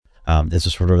It's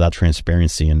just sort of that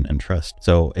transparency and trust.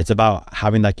 So it's about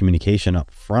having that communication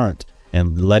up front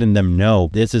and letting them know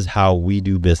this is how we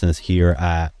do business here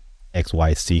at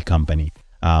XYC company.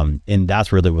 And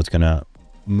that's really what's going to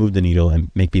move the needle and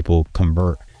make people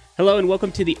convert. Hello and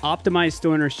welcome to the Optimized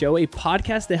Store Owner Show, a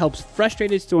podcast that helps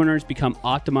frustrated store owners become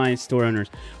optimized store owners.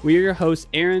 We are your hosts,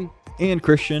 Aaron and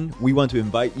Christian. We want to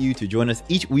invite you to join us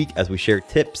each week as we share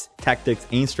tips, tactics,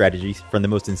 and strategies from the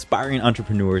most inspiring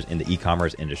entrepreneurs in the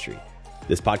e-commerce industry.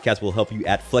 This podcast will help you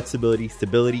add flexibility,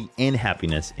 stability, and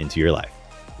happiness into your life.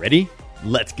 Ready?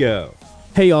 Let's go.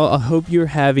 Hey y'all, I hope you're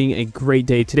having a great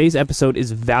day. Today's episode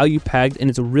is value-packed and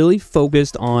it's really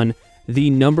focused on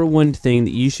the number one thing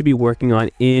that you should be working on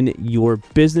in your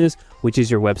business, which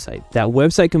is your website. That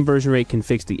website conversion rate can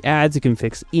fix the ads, it can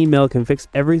fix email, it can fix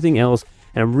everything else.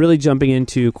 And I'm really jumping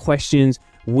into questions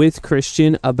with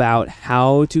Christian about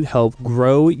how to help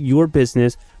grow your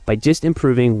business by just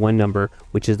improving one number,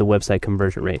 which is the website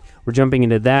conversion rate. We're jumping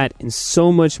into that and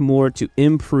so much more to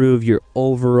improve your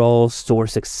overall store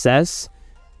success.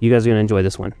 You guys are going to enjoy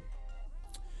this one.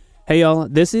 Hey y'all,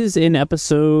 this is an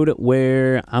episode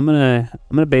where I'm gonna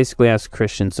basically ask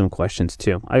Christian some questions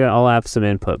too. I'll have some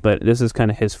input, but this is kind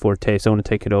of his forte, so I want to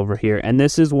take it over here. And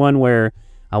this is one where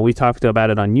we talked about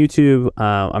it on YouTube.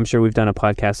 I'm sure we've done a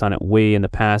podcast on it way in the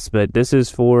past, but this is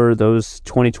for those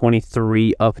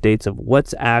 2023 updates of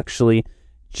what's actually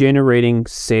generating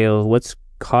sales, what's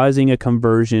causing a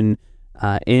conversion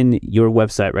in your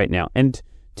website right now. And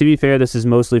to be fair, this is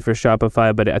mostly for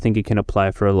Shopify, but I think it can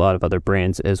apply for a lot of other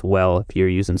brands as well if you're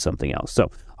using something else. So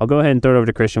I'll go ahead and throw it over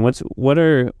to Christian. What's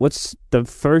the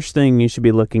first thing you should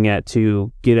be looking at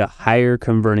to get a higher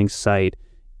converting site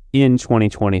in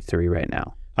 2023 right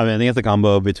now? I mean, I think it's a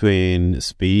combo between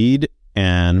speed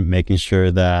and making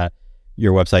sure that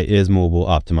your website is mobile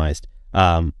optimized.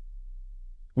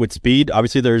 With speed,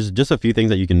 obviously, there's just a few things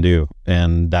that you can do,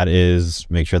 and that is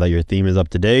make sure that your theme is up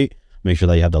to date. Make sure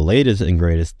that you have the latest and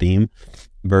greatest theme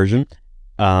version.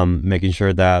 Making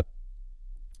sure that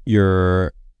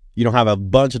you don't have a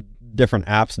bunch of different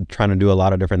apps trying to do a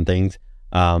lot of different things.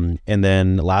 And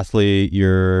then lastly,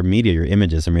 your media, your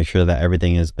images, and make sure that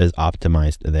everything is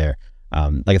optimized there.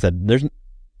 Like I said, there's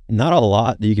not a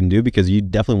lot that you can do because you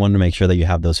definitely want to make sure that you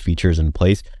have those features in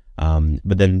place.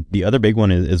 But then the other big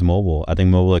one is mobile. I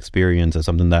think mobile experience is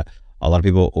something that a lot of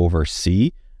people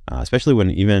oversee, especially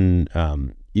when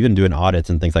even doing audits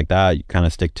and things like that, you kind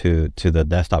of stick to the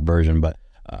desktop version, but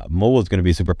mobile is going to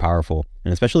be super powerful.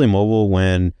 And especially mobile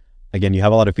when, again, you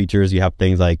have a lot of features. You have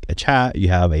things like a chat, you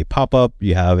have a pop-up,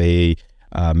 you have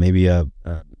maybe a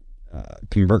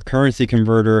currency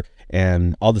converter,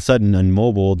 and all of a sudden on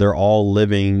mobile, they're all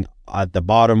living at the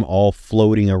bottom, all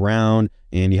floating around,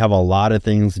 and you have a lot of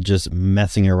things just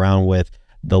messing around with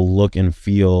the look and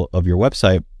feel of your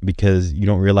website because you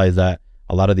don't realize that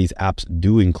a lot of these apps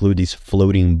do include these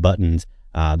floating buttons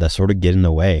that sort of get in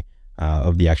the way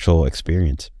of the actual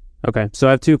experience. Okay, so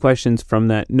I have two questions from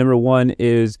that. Number one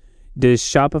is, does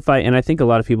Shopify, and I think a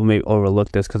lot of people may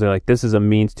overlook this because they're like, this is a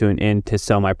means to an end to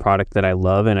sell my product that I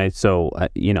love. And I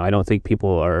don't think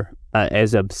people are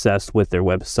as obsessed with their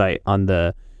website on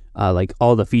the, like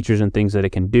all the features and things that it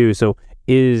can do. So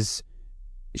is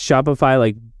Shopify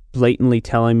like blatantly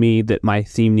telling me that my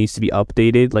theme needs to be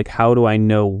updated? Like, how do I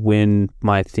know when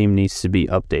my theme needs to be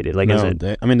updated? Like, no,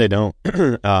 they don't.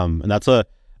 And that's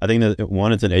I think that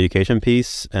one, it's an education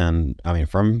piece, and I mean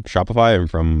from Shopify and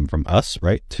from us,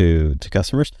 right, to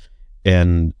customers.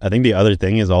 And I think the other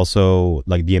thing is also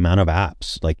like the amount of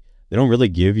apps. Like, they don't really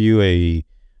give you a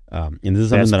and this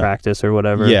is best practice or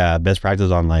whatever. Yeah, best practice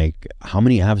on like how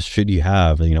many apps should you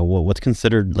have? You know, what's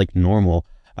considered like normal.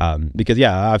 Because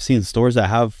I've seen stores that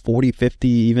have 40, 50,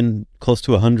 even close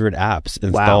to 100 apps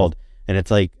installed. Wow. And it's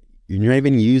like, you're not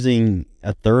even using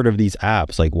a third of these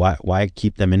apps. Like, why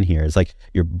keep them in here? It's like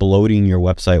you're bloating your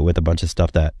website with a bunch of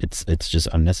stuff that it's just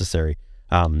unnecessary.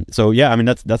 So yeah, I mean,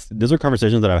 those are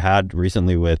conversations that I've had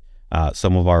recently with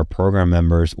some of our program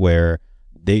members where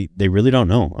they really don't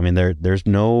know. I mean, there's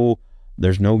no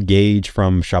gauge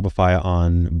from Shopify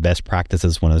on best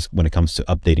practices when it comes to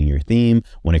updating your theme,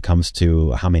 when it comes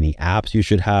to how many apps you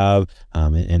should have,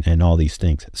 and all these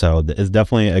things. So it's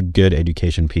definitely a good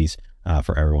education piece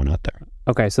for everyone out there.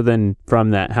 Okay, so then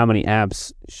from that, how many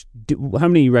apps, how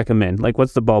many you recommend? Like,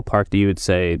 what's the ballpark that you would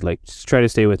say, like, just try to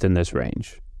stay within this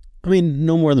range? I mean,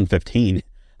 no more than 15.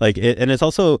 Like, and it's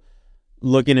also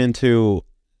looking into,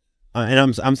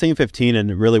 and I'm saying 15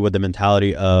 and really with the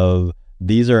mentality of,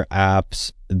 these are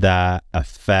apps that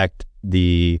affect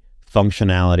the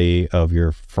functionality of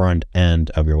your front end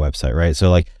of your website, right?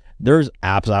 So like there's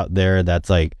apps out there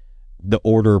that's like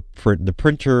the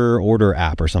printer order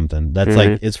app or something that's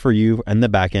like it's for you in the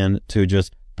back end to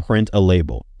just print a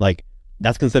label. Like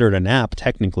that's considered an app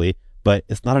technically, but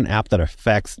it's not an app that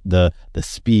affects the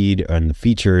speed and the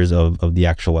features of the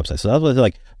actual website. So that's what it's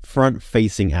like, front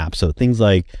facing apps. So things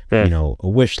like a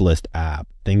wish list app,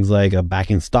 things like a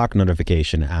backing stock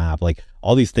notification app, like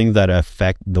all these things that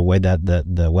affect the way that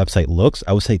the website looks.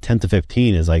 I would say 10 to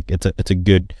 15 is like it's a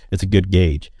good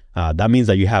gauge. That means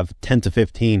that you have 10 to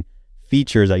 15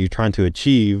 features that you're trying to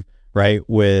achieve, right,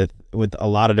 with a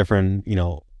lot of different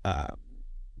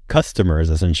customers,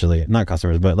 essentially, not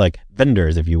customers, but like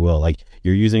vendors, if you will. Like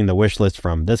you're using the wish list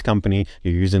from this company,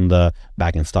 you're using the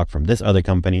back in stock from this other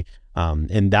company,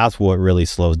 and that's what really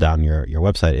slows down your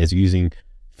website, is using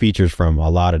features from a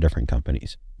lot of different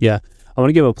companies. Yeah, I want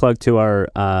to give a plug to our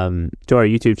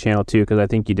YouTube channel too, because I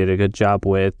think you did a good job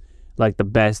with like the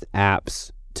best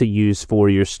apps to use for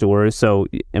your stores. So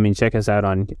I mean, check us out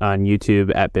on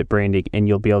YouTube at Bit Branding, and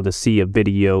you'll be able to see a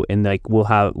video, and like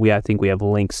I think we have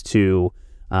links to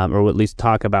or at least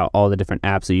talk about all the different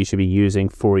apps that you should be using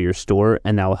for your store,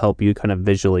 and that will help you kind of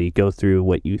visually go through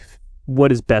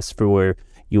what is best for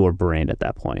your brand at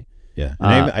that point. Yeah,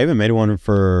 and I even made one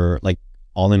for like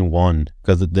all-in-one,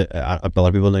 because a lot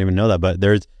of people don't even know that, but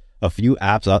there's a few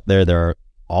apps out there that are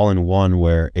all-in-one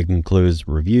where it includes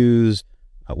reviews,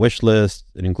 a wish list,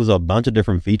 it includes a bunch of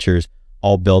different features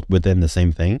all built within the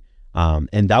same thing,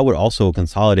 and that would also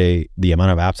consolidate the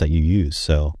amount of apps that you use.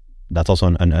 So that's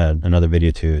also another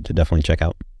video to definitely check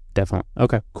out. Definitely.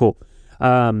 Okay, cool.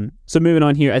 So moving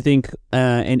on here, I think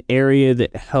an area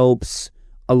that helps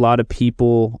a lot of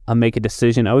people make a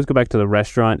decision, I always go back to the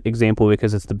restaurant example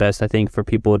because it's the best, I think, for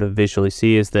people to visually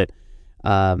see, is that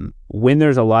when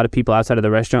there's a lot of people outside of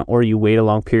the restaurant, or you wait a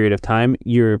long period of time,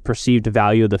 your perceived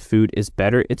value of the food is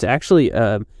better. It's actually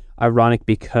ironic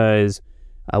because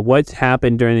what's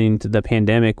happened during the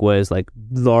pandemic was like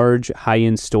large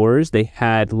high-end stores, they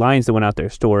had lines that went out their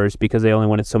stores because they only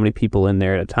wanted so many people in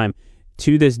there at a time.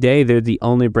 To this day, they're the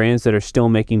only brands that are still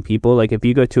making people. Like if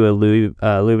you go to a Louis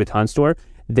Vuitton store,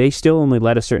 they still only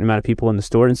let a certain amount of people in the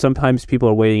store, and sometimes people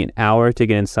are waiting an hour to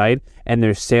get inside, and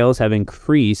their sales have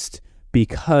increased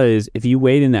because if you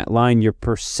wait in that line, your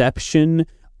perception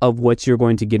of what you're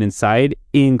going to get inside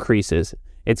increases.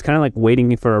 It's kind of like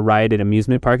waiting for a ride at an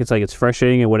amusement park. It's like it's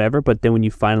frustrating or whatever, but then when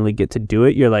you finally get to do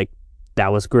it, you're like,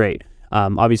 that was great.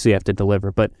 Obviously, you have to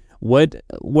deliver, but what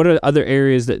are other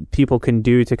areas that people can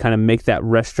do to kind of make that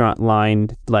restaurant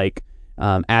line, like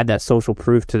add that social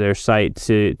proof to their site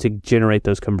to generate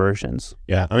those conversions?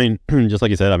 Yeah, I mean, just like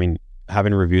you said, I mean,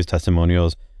 having reviews,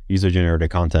 testimonials,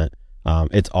 user-generated content,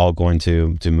 it's all going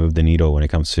to move the needle when it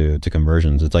comes to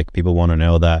conversions. It's like people want to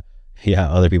know that,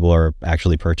 yeah, other people are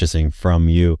actually purchasing from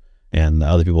you, and the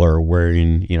other people are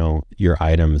wearing, your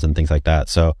items and things like that.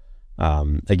 So,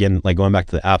 again, like going back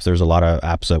to the apps, there's a lot of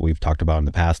apps that we've talked about in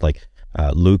the past, like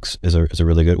Luke's is a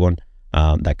really good one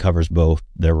that covers both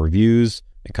their reviews,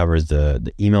 it covers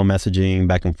the email messaging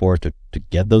back and forth to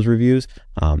get those reviews,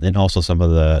 and also some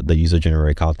of the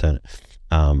user-generated content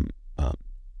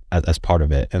as part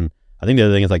of it. And I think the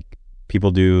other thing is like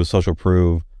people do social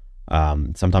proof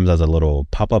sometimes as a little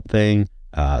pop-up thing,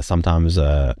 sometimes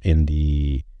in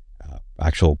the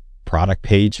actual product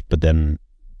page, but then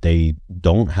they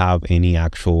don't have any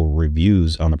actual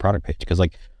reviews on the product page. Because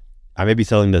like I may be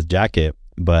selling this jacket,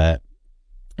 but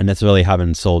I necessarily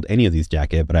haven't sold any of these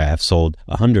jackets, but I have sold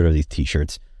 100 of these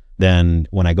t-shirts. Then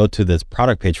when I go to this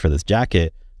product page for this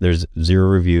jacket, there's 0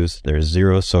 reviews, there's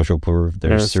 0 social proof,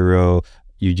 there's 0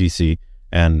 UGC.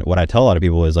 And what I tell a lot of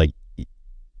people is like,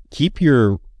 keep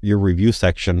your review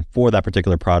section for that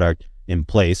particular product in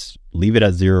place, leave it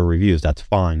at 0 reviews, that's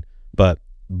fine. But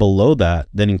below that,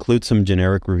 then include some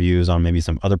generic reviews on maybe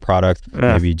some other products,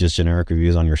 maybe just generic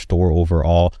reviews on your store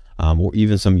overall, or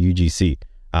even some UGC.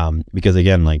 Because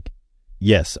again, like,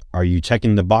 yes, are you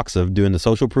checking the box of doing the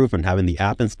social proof and having the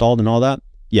app installed and all that?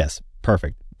 Yes,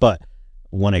 perfect. But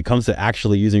when it comes to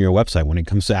actually using your website, when it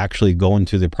comes to actually going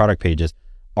to the product pages,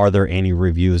 are there any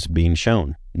reviews being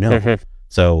shown? No.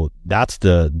 So that's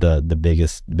the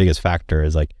biggest factor,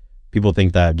 is like people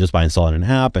think that just by installing an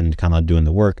app and kind of doing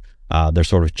the work, they're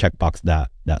sort of checkbox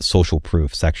that social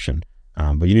proof section.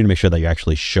 But you need to make sure that you're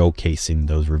actually showcasing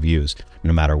those reviews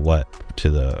no matter what to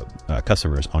the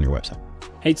customers on your website.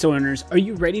 Hey, store owners, are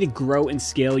you ready to grow and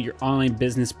scale your online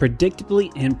business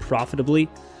predictably and profitably?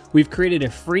 We've created a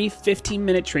free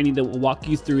 15-minute training that will walk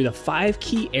you through the 5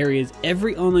 key areas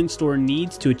every online store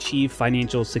needs to achieve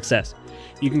financial success.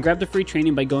 You can grab the free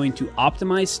training by going to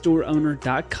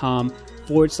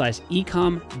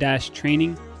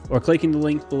optimizestoreowner.com/ecom-training or clicking the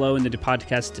link below in the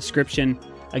podcast description.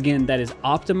 Again, that is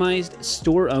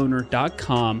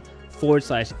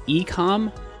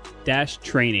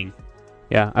optimizedstoreowner.com/ecom-training.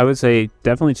 Yeah, I would say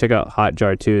definitely check out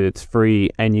Hotjar too. It's free,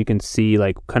 and you can see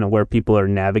like kind of where people are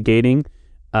navigating.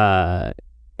 And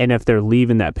if they're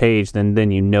leaving that page,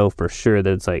 then you know for sure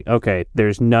that it's like, okay,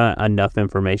 there's not enough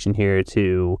information here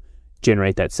to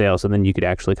generate that sale. So then you could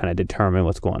actually kind of determine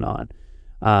what's going on.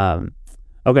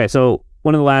 Okay, so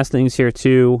one of the last things here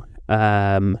too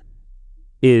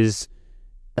is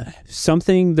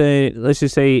something that, let's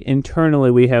just say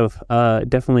internally, we have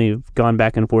definitely gone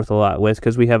back and forth a lot with,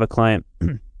 because we have a client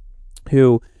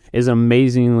who is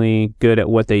amazingly good at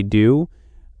what they do,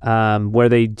 where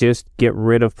they just get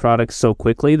rid of products so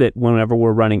quickly that whenever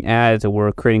we're running ads or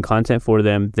we're creating content for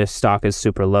them, the stock is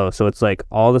super low. So it's like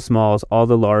all the smalls, all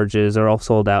the larges are all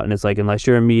sold out, and it's like unless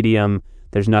you're a medium,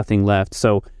 there's nothing left.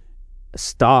 So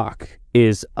stock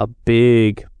is a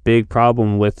big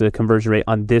problem with the conversion rate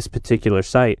on this particular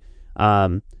site. I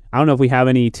don't know if we have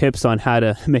any tips on how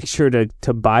to make sure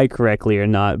to buy correctly or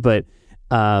not, but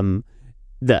I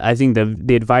think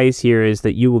the advice here is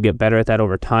that you will get better at that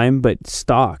over time, but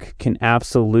stock can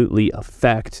absolutely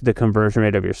affect the conversion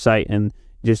rate of your site. And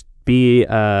just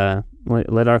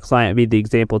let our client be the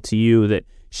example to you that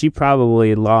she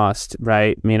probably lost,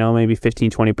 right, maybe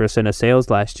 15-20% of sales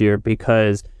last year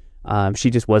because she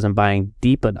just wasn't buying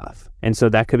deep enough. And so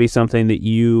that could be something that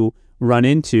you run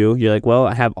into. You're like, well,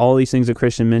 I have all these things that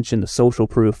Christian mentioned, the social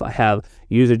proof, I have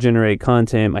user-generated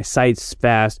content, my site's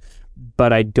fast,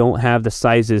 but I don't have the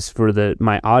sizes for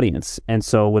my audience. And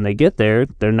so when they get there,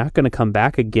 they're not going to come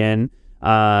back again.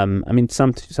 Some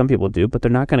people do, but they're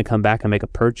not going to come back and make a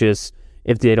purchase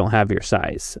if they don't have your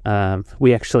size.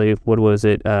 We actually,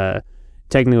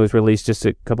 technically was released just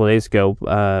a couple of days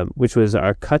ago, which was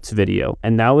our cuts video.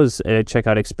 And that was a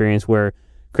checkout experience where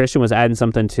Christian was adding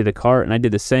something to the cart, and I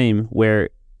did the same, where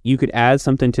you could add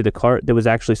something to the cart that was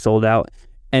actually sold out.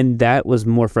 And that was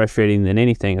more frustrating than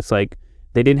anything. It's like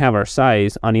they didn't have our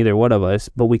size on either one of us,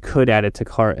 but we could add it to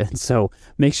cart. And so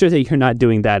make sure that you're not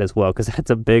doing that as well, because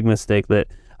that's a big mistake that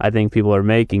I think people are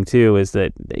making too, is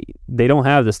that they don't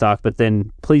have the stock, but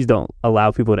then please don't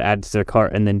allow people to add it to their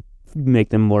cart and then make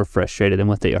them more frustrated than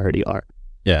what they already are.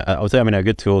 Yeah, I would say, a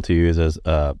good tool to use is,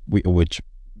 which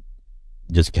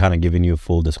just kind of giving you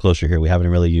full disclosure here, we haven't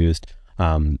really used,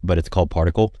 but it's called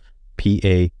Particle,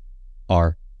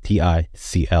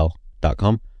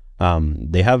 PARTICL.com.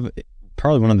 They have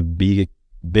probably one of the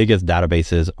biggest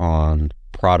databases on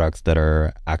products that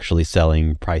are actually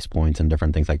selling, price points and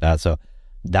different things like that. So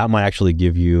that might actually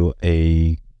give you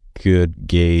a good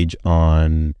gauge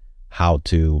on how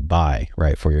to buy,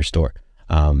 right, for your store,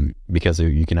 because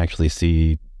you can actually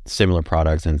see similar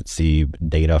products and see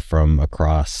data from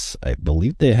across, I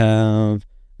believe they have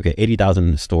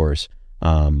 80,000 stores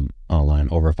online,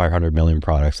 over 500 million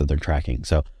products that they're tracking.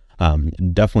 So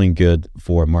definitely good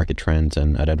for market trends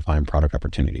and identifying product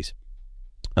opportunities.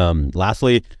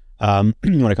 Lastly, when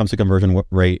it comes to conversion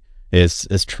rate is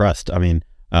trust.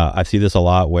 I see this a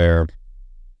lot where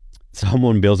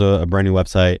someone builds a brand new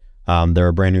website, they're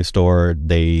a brand new store,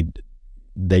 they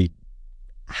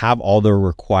have all the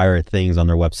required things on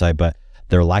their website, but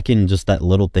they're lacking just that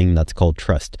little thing that's called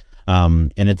trust.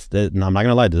 And I'm not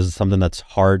gonna lie, this is something that's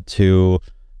hard to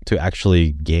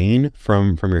actually gain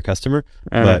from your customer.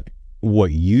 But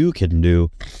what you can do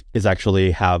is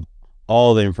actually have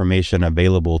all the information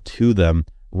available to them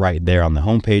right there on the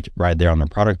homepage, right there on the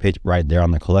product page, right there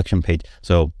on the collection page.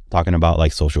 So talking about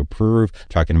like social proof,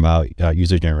 talking about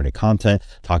user-generated content,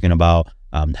 talking about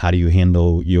how do you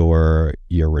handle your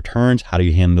returns, how do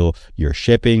you handle your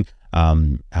shipping,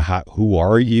 who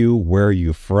are you, where are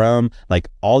you from, like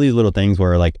all these little things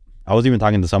where, like, I was even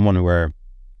talking to someone where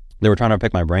they were trying to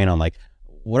pick my brain on like,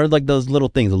 what are like those little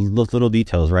things, those little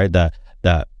details, right, that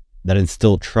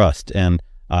instill trust. And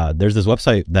there's this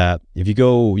website that if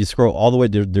you scroll all the way,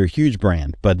 they're a huge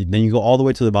brand, but then you go all the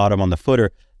way to the bottom on the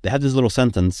footer, they have this little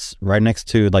sentence right next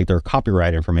to like their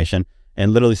copyright information,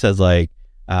 and literally says like,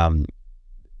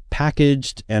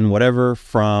 packaged and whatever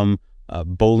from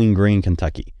Bowling Green,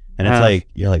 Kentucky. And it's like,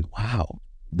 you're like, wow,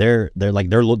 they're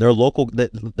local,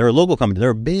 they're a local company,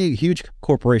 they're a big, huge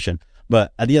corporation,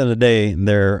 but at the end of the day,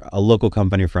 they're a local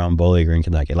company from Bowling Green,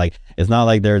 Kentucky. Like, it's not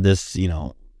like they're this,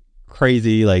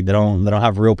 crazy, like they don't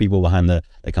have real people behind the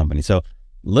company. So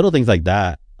little things like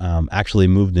that actually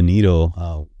move the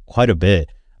needle quite a bit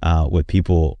with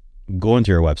people going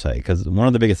to your website, because one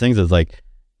of the biggest things is like,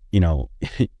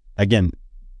 again,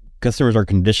 customers are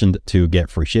conditioned to get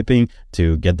free shipping,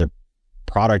 to get their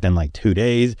product in like 2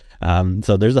 days.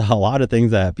 So there's a lot of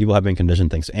things that people have been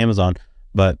conditioned thanks to Amazon,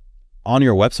 but on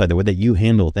your website, the way that you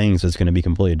handle things is going to be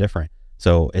completely different.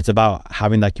 So it's about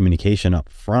having that communication up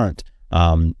front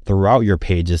throughout your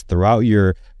pages, throughout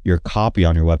your copy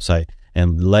on your website,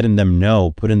 and letting them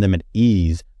know, putting them at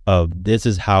ease of this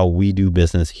is how we do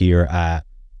business here at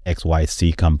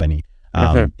XYC company.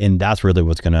 And that's really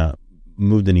what's going to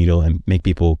move the needle and make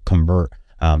people convert.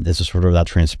 This is sort of that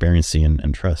transparency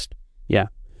and trust. Yeah.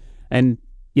 And,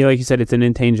 like you said, it's an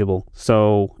intangible.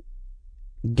 So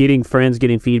getting friends,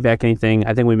 getting feedback, anything,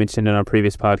 I think we mentioned in our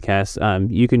previous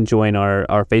podcast, you can join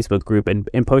our Facebook group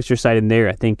and post your site in there.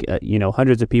 I think,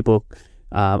 hundreds of people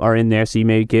are in there. So you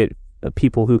may get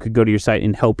people who could go to your site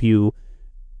and help you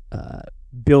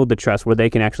build the trust where they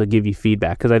can actually give you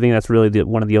feedback. Because I think that's really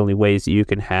one of the only ways that you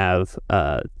can have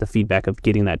the feedback of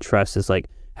getting that trust is like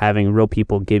having real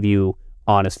people give you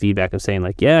honest feedback of saying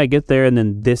like, yeah, I get there and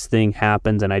then this thing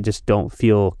happens and I just don't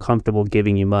feel comfortable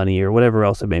giving you money or whatever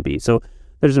else it may be. So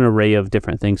there's an array of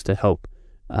different things to help.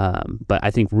 But I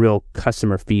think real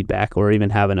customer feedback or even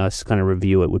having us kind of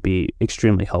review it would be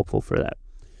extremely helpful for that.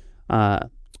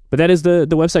 But that is the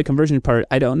website conversion part.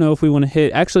 I don't know if we want to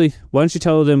hit. Actually, why don't you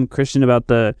tell them, Christian, about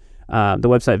the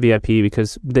website VIP,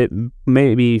 because that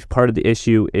may be part of the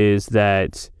issue is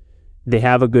that they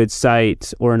have a good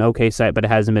site or an okay site, but it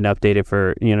hasn't been updated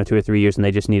for 2 or 3 years, and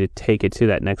they just need to take it to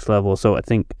that next level. So I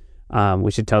think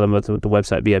we should tell them about the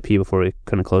website VIP before we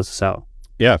kind of close this out.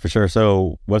 Yeah, for sure.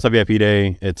 So website VIP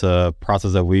Day, it's a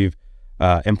process that we've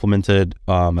implemented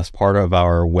as part of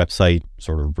our website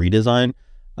sort of redesign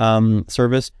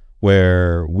service,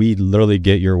 where we literally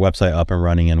get your website up and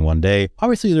running in one day.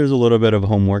 Obviously, there's a little bit of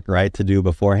homework, right, to do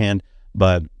beforehand,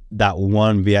 but that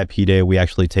one VIP day, we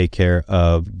actually take care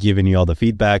of giving you all the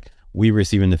feedback, we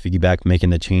receiving the feedback, making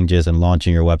the changes, and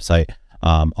launching your website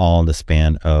all in the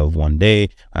span of one day.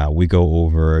 We go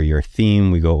over your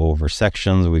theme, we go over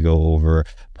sections, we go over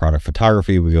product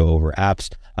photography, we go over apps.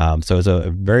 So it's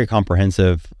a very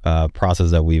comprehensive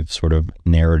process that we've sort of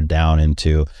narrowed down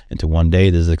into one day.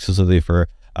 This is exclusively for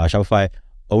Shopify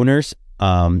owners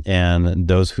and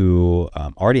those who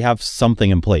already have something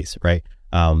in place, right?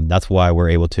 That's why we're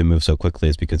able to move so quickly,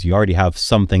 is because you already have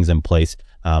some things in place,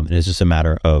 and it's just a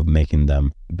matter of making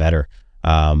them better.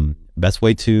 Best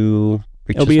way to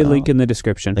reach It'll be a link in the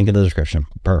description. Link in the description.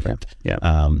 Perfect. Yeah.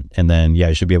 And then,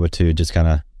 you should be able to just kind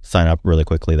of sign up really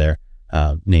quickly there.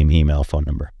 Name, email, phone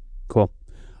number. Cool.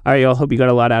 All right, y'all. Hope you got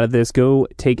a lot out of this. Go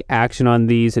take action on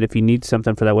these. And if you need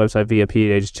something for that website VIP,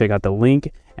 just check out the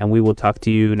link, and we will talk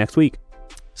to you next week.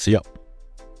 See ya.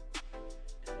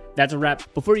 That's a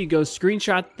wrap. Before you go,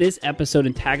 screenshot this episode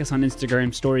and tag us on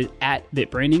Instagram stories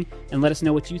 @VitBranding and let us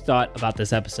know what you thought about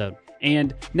this episode.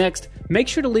 And next, make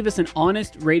sure to leave us an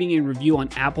honest rating and review on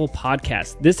Apple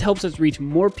Podcasts. This helps us reach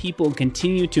more people and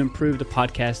continue to improve the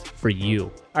podcast for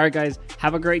you. All right, guys,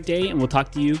 have a great day, and we'll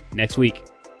talk to you next week.